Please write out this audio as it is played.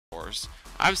course.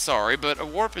 I'm sorry, but a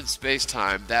warp in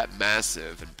space-time that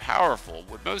massive and powerful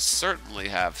would most certainly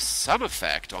have some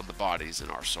effect on the bodies in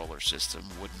our solar system,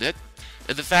 wouldn't it?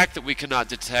 And the fact that we cannot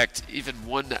detect even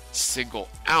one single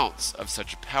ounce of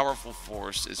such a powerful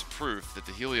force is proof that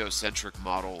the heliocentric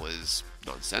model is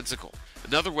nonsensical.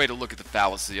 Another way to look at the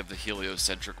fallacy of the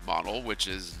heliocentric model, which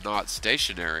is not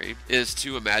stationary, is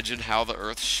to imagine how the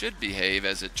Earth should behave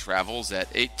as it travels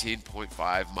at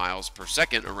 18.5 miles per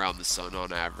second around the Sun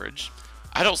on average.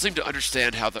 I don't seem to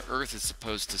understand how the Earth is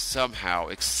supposed to somehow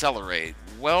accelerate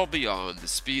well beyond the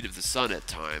speed of the Sun at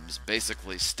times,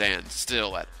 basically stand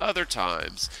still at other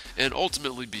times, and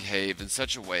ultimately behave in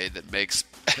such a way that makes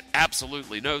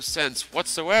absolutely no sense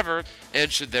whatsoever,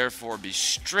 and should therefore be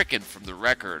stricken from the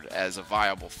record as a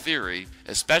viable theory,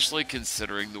 especially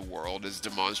considering the world is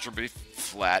demonstrably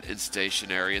flat and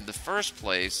stationary in the first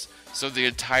place, so the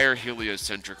entire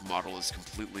heliocentric model is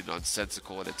completely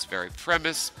nonsensical in its very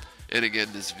premise. And again,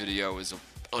 this video is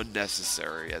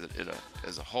unnecessary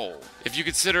as a whole. If you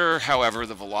consider, however,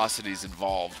 the velocities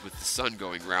involved with the Sun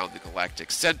going around the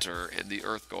galactic center and the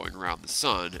Earth going around the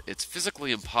Sun, it's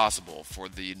physically impossible for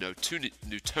the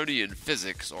Newtonian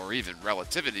physics or even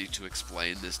relativity to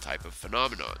explain this type of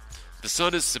phenomenon. The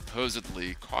Sun is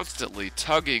supposedly constantly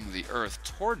tugging the Earth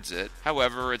towards it.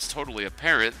 However, it's totally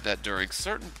apparent that during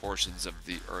certain portions of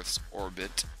the Earth's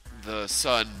orbit, the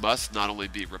Sun must not only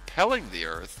be repelling the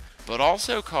Earth, but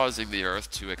also causing the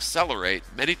Earth to accelerate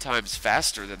many times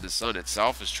faster than the Sun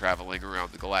itself is traveling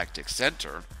around the galactic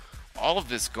center. All of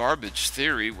this garbage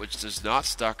theory, which does not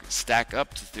stack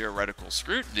up to theoretical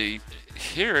scrutiny,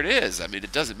 here it is. I mean,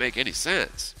 it doesn't make any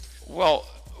sense. Well,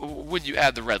 when you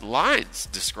add the red lines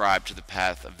described to the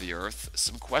path of the Earth,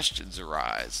 some questions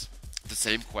arise. The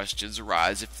same questions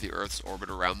arise if the Earth's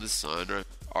orbit around the Sun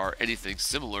are anything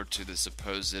similar to the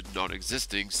supposed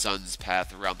non-existing Sun's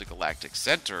path around the galactic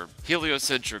center.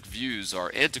 Heliocentric views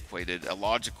are antiquated,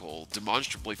 illogical,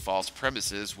 demonstrably false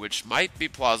premises which might be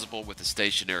plausible with a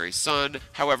stationary Sun.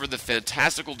 However, the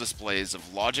fantastical displays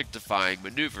of logic-defying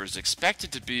maneuvers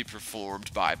expected to be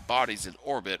performed by bodies in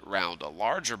orbit round a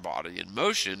larger body in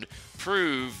motion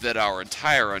prove that our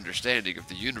entire understanding of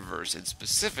the universe, and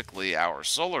specifically our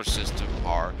solar system,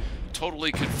 are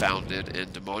totally confounded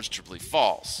and demonstrably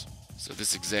false. So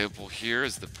this example here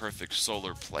is the perfect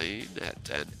solar plane at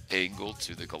an angle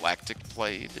to the galactic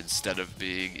plane instead of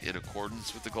being in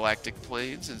accordance with the galactic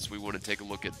plane, since we want to take a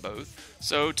look at both.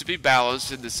 So to be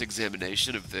balanced in this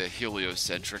examination of the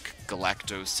heliocentric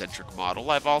galactocentric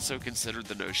model, I've also considered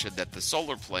the notion that the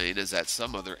solar plane is at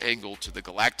some other angle to the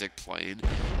galactic plane,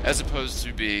 as opposed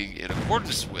to being in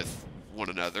accordance with one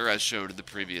another as shown in the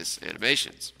previous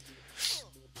animations.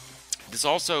 This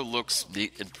also looks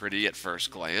neat and pretty at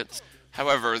first glance.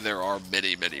 However, there are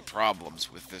many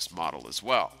problems with this model as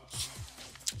well.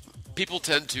 People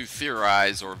tend to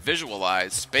theorize or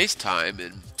visualize space-time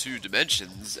in two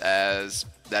dimensions, as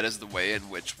that is the way in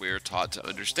which we're taught to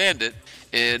understand it,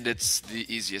 and it's the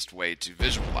easiest way to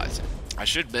visualize it. I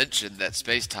should mention that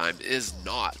space-time is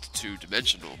not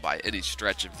two-dimensional by any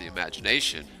stretch of the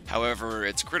imagination. However,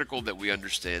 it's critical that we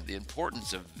understand the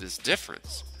importance of this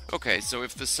difference. Okay, so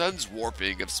if the Sun's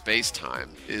warping of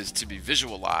space-time is to be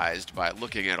visualized by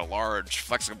looking at a large,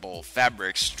 flexible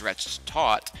fabric stretched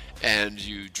taut, and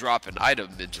you drop an item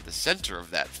into the center of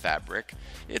that fabric,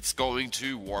 it's going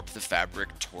to warp the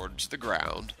fabric towards the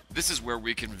ground. This is where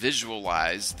we can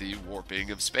visualize the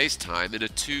warping of space-time in a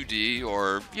 2D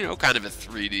or, kind of a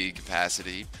 3D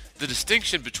capacity. The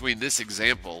distinction between this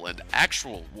example and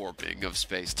actual warping of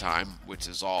space-time, which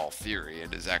is all theory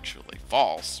and is actually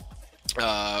false,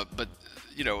 but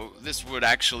this would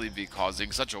actually be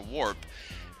causing such a warp,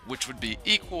 which would be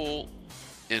equal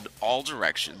in all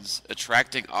directions,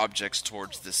 attracting objects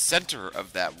towards the center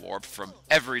of that warp from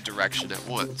every direction at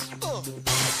once.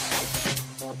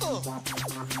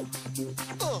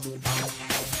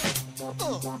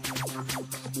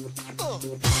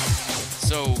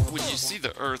 So, when you see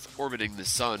the Earth orbiting the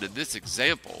Sun in this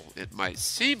example, it might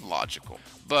seem logical.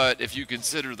 But if you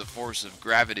consider the force of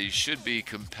gravity should be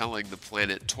compelling the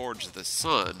planet towards the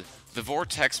Sun, the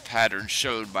vortex pattern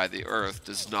shown by the Earth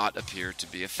does not appear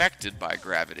to be affected by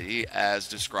gravity, as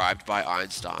described by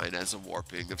Einstein as a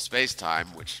warping of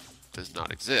spacetime, which does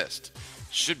not exist.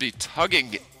 It should be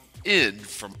tugging in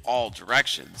from all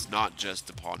directions, not just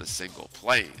upon a single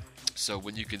plane. So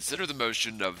when you consider the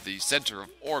motion of the center of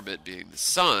orbit being the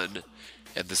Sun,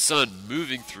 and the Sun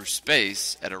moving through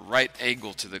space at a right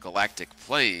angle to the galactic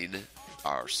plane,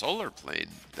 our solar plane,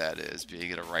 that is,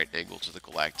 being at a right angle to the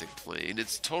galactic plane,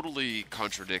 it totally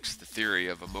contradicts the theory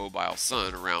of a mobile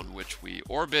Sun around which we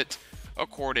orbit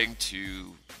according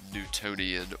to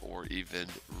Newtonian or even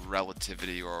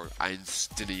relativity or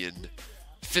Einsteinian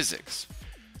physics.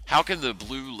 How can the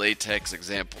blue latex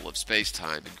example of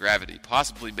space-time and gravity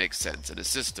possibly make sense in a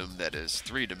system that is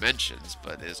 3 dimensions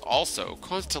but is also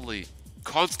constantly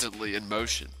in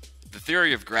motion? The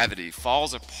theory of gravity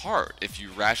falls apart if you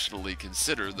rationally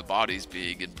consider the bodies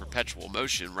being in perpetual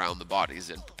motion round the bodies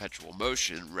in perpetual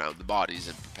motion round the bodies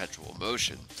in perpetual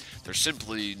motion. There's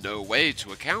simply no way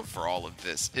to account for all of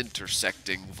this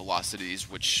intersecting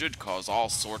velocities, which should cause all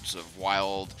sorts of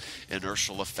wild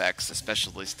inertial effects,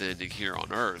 especially standing here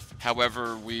on Earth.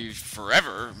 However, we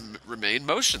forever remain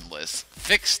motionless,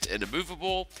 fixed and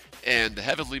immovable, and the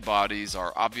heavenly bodies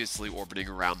are obviously orbiting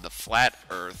around the flat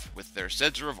Earth, with their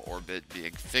center of orbit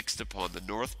being fixed upon the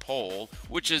North Pole,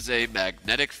 which is a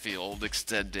magnetic field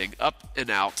extending up and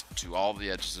out to all the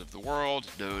edges of the world,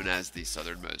 known as the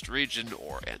southernmost region,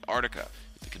 or Antarctica,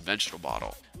 the conventional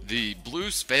model. The blue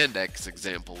spandex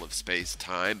example of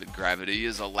space-time and gravity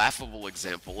is a laughable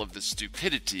example of the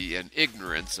stupidity and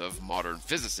ignorance of modern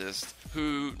physicists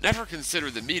who never consider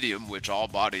the medium which all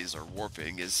bodies are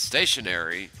warping is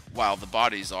stationary while the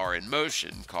bodies are in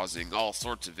motion, causing all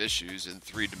sorts of issues in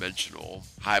 3-dimensional,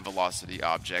 high-velocity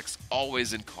objects,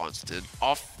 always in constant,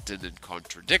 often in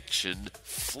contradiction,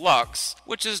 flux,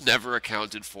 which is never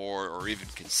accounted for or even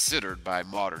considered by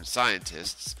modern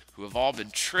scientists, who have all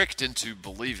been tricked into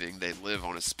believing they live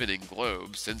on a spinning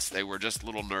globe since they were just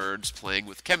little nerds playing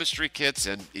with chemistry kits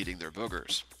and eating their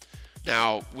boogers.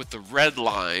 Now, with the red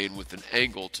line with an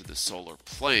angle to the solar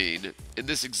plane, in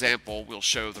this example we'll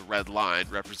show the red line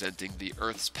representing the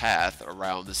Earth's path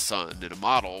around the Sun in a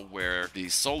model where the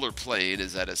solar plane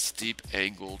is at a steep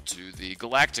angle to the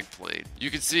galactic plane.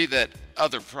 You can see that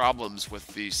other problems with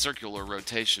the circular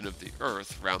rotation of the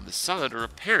Earth around the Sun are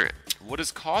apparent. What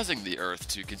is causing the Earth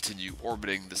to continue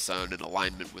orbiting the Sun in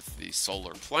alignment with the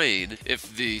solar plane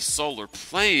if the solar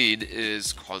plane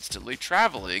is constantly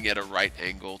traveling at a right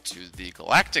angle to the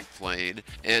galactic plane,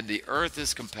 and the Earth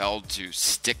is compelled to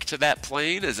stick to that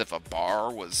plane as if a bar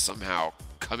was somehow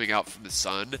coming out from the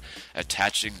Sun,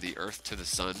 attaching the Earth to the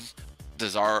Sun?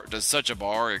 Does such a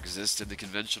bar exist in the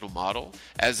conventional model?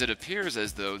 As it appears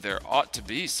as though there ought to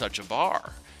be such a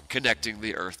bar connecting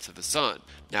the Earth to the Sun.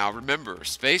 Now remember,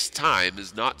 space-time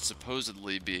is not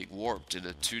supposedly being warped in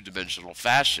a 2-dimensional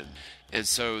fashion, and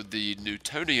so the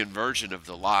Newtonian version of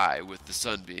the lie with the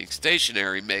Sun being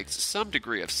stationary makes some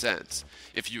degree of sense,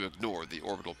 if you ignore the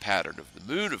orbital pattern of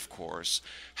the Moon, of course.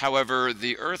 However,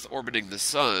 the Earth orbiting the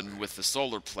Sun with the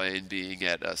solar plane being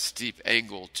at a steep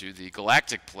angle to the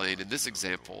galactic plane in this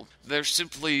example, there's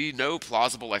simply no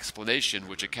plausible explanation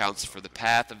which accounts for the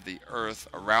path of the Earth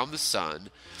around the Sun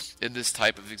in this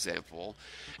type of example,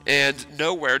 and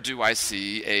nowhere do I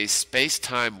see a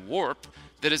space-time warp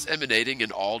that is emanating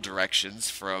in all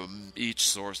directions from each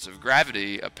source of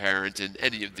gravity apparent in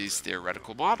any of these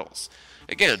theoretical models.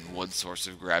 Again, one source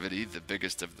of gravity, the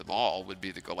biggest of them all, would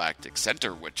be the galactic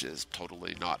center, which is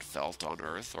totally not felt on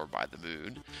Earth or by the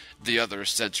Moon. The other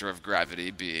center of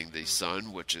gravity being the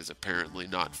Sun, which is apparently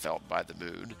not felt by the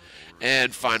Moon.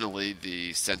 And finally,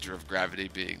 the center of gravity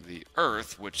being the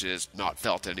Earth, which is not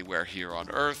felt anywhere here on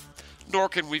Earth, nor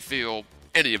can we feel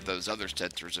any of those other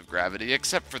centers of gravity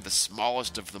except for the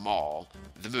smallest of them all,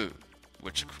 the Moon,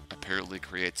 which apparently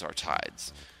creates our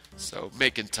tides. So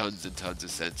making tons and tons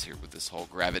of sense here with this whole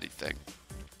gravity thing.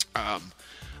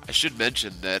 I should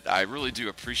mention that I really do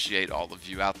appreciate all of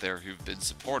you out there who've been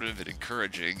supportive and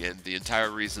encouraging, and the entire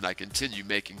reason I continue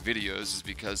making videos is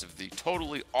because of the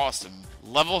totally awesome,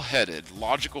 level-headed,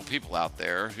 logical people out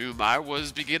there whom I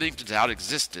was beginning to doubt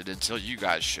existed until you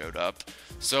guys showed up.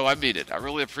 So I mean it. I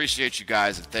really appreciate you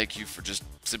guys, and thank you for just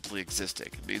simply existing.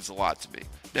 It means a lot to me.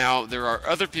 Now, there are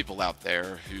other people out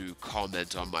there who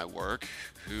comment on my work,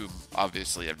 who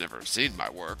obviously have never seen my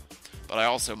work, but I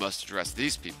also must address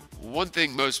these people. One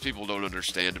thing most people don't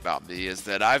understand about me is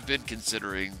that I've been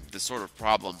considering the sort of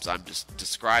problems I'm just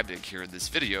describing here in this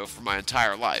video for my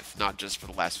entire life, not just for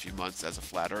the last few months as a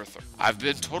flat earther. I've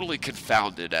been totally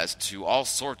confounded as to all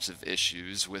sorts of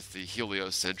issues with the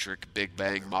heliocentric Big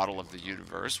Bang model of the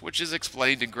universe, which is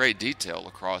explained in great detail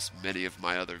across many of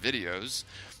my other videos.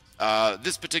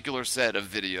 This particular set of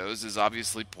videos is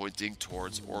obviously pointing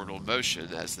towards orbital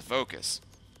motion as the focus.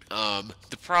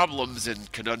 The problems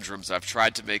and conundrums I've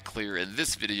tried to make clear in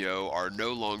this video are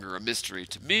no longer a mystery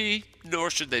to me, nor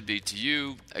should they be to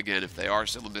you. Again, if they are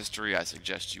still a mystery, I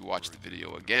suggest you watch the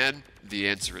video again. The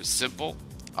answer is simple.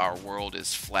 Our world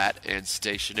is flat and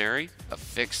stationary, a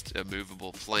fixed,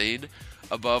 immovable plane,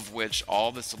 above which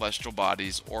all the celestial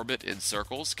bodies orbit in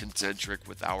circles concentric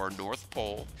with our North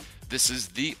Pole. This is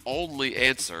the only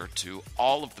answer to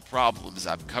all of the problems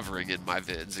I'm covering in my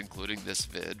vids, including this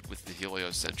vid with the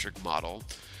heliocentric model.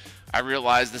 I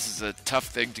realize this is a tough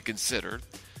thing to consider.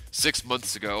 6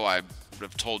 months ago, I would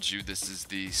have told you this is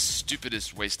the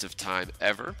stupidest waste of time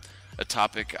ever, a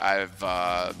topic I've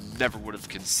never would have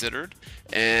considered,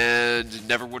 and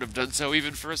never would have done so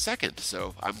even for a second.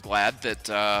 So I'm glad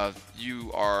that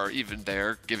you are even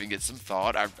there giving it some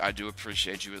thought. I do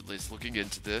appreciate you at least looking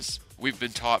into this. We've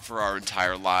been taught for our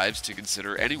entire lives to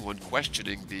consider anyone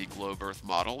questioning the globe Earth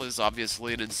model is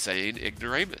obviously an insane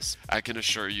ignoramus. I can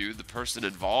assure you the person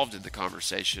involved in the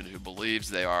conversation who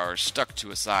believes they are stuck to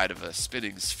a side of a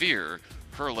spinning sphere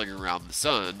hurling around the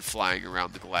sun, flying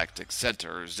around the galactic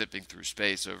center, zipping through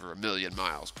space over 1 million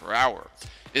miles per hour,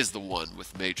 is the one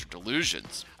with major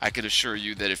delusions. I can assure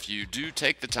you that if you do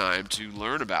take the time to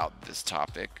learn about this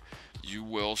topic, you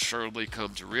will surely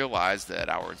come to realize that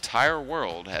our entire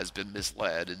world has been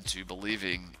misled into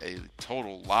believing a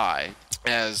total lie,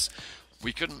 as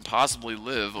we couldn't possibly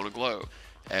live on a globe,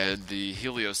 and the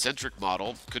heliocentric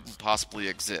model couldn't possibly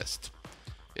exist.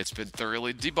 It's been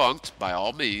thoroughly debunked by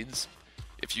all means.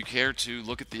 If you care to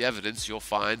look at the evidence, you'll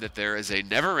find that there is a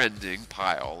never-ending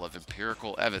pile of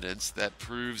empirical evidence that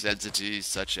proves entities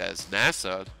such as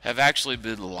NASA have actually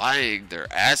been lying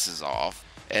their asses off,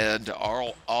 and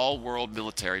all world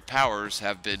military powers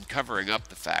have been covering up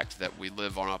the fact that we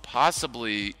live on a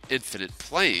possibly infinite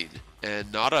plane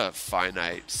and not a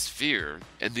finite sphere,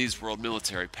 and these world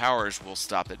military powers will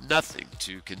stop at nothing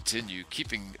to continue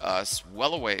keeping us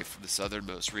well away from the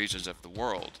southernmost regions of the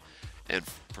world and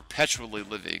perpetually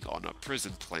living on a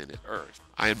prison planet Earth.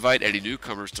 I invite any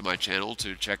newcomers to my channel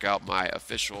to check out my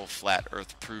official Flat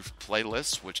Earth Proof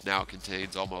playlist, which now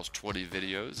contains almost 20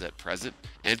 videos at present,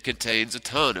 and contains a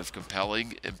ton of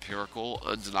compelling, empirical,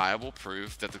 undeniable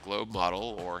proof that the globe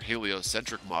model or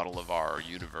heliocentric model of our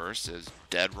universe is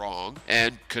dead wrong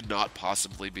and could not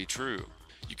possibly be true.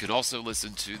 You can also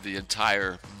listen to the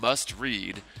entire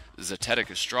must-read Zetetic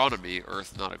Astronomy,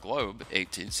 Earth Not a Globe,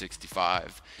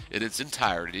 1865, in its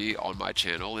entirety on my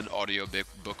channel in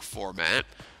audiobook format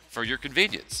for your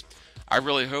convenience. I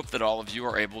really hope that all of you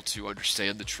are able to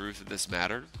understand the truth of this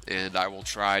matter, and I will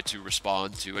try to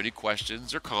respond to any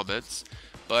questions or comments,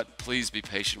 but please be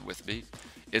patient with me.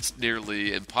 It's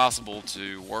nearly impossible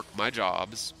to work my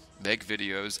jobs, make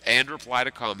videos, and reply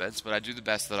to comments, but I do the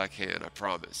best that I can, I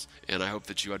promise, and I hope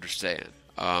that you understand.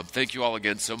 Thank you all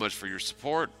again so much for your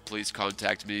support. Please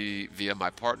contact me via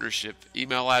my partnership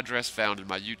email address found in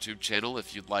my YouTube channel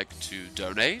if you'd like to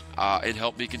donate and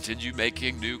help me continue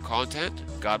making new content.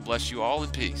 God bless you all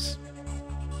and peace.